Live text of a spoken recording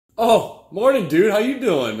Oh, morning, dude. How you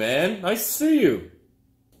doing, man? Nice to see you.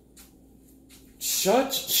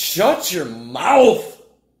 Shut your mouth.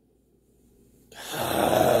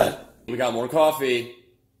 We got more coffee.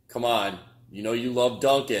 Come on. You know you love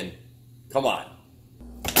Dunkin'. Come on.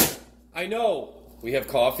 I know we have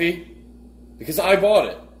coffee because I bought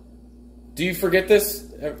it. Do you forget this?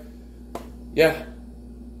 Yeah.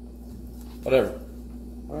 Whatever.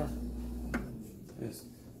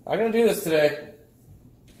 I'm gonna do this today.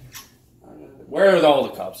 Where are all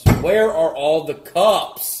the cups? Where are all the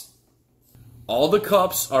cups? All the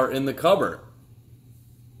cups are in the cupboard.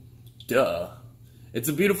 Duh. It's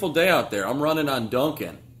a beautiful day out there. I'm running on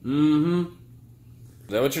Dunkin'. Is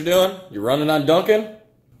that what you're doing? You're running on Dunkin'?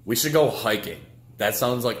 We should go hiking. That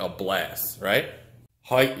sounds like a blast, right?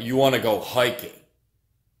 You want to go hiking?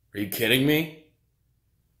 Are you kidding me?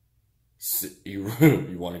 You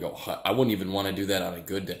want to go? I wouldn't even want to do that on a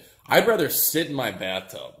good day. I'd rather sit in my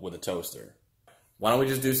bathtub with a toaster. Why don't we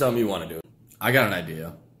just do something you want to do? I got an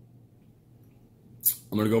idea.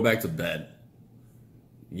 I'm going to go back to bed.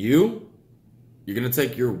 You're going to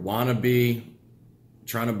take your wannabe,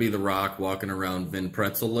 trying to be The Rock, walking around Vin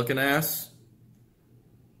Pretzel looking ass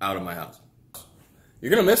out of my house.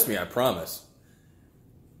 You're going to miss me, I promise.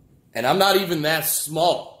 And I'm not even that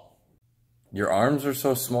small. Your arms are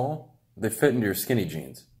so small, they fit into your skinny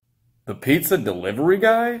jeans. The pizza delivery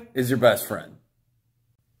guy is your best friend.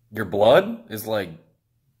 Your blood is like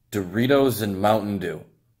Doritos and Mountain Dew.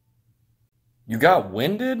 You got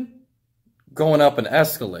winded going up an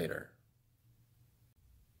escalator.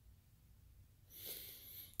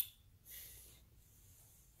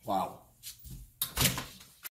 Wow.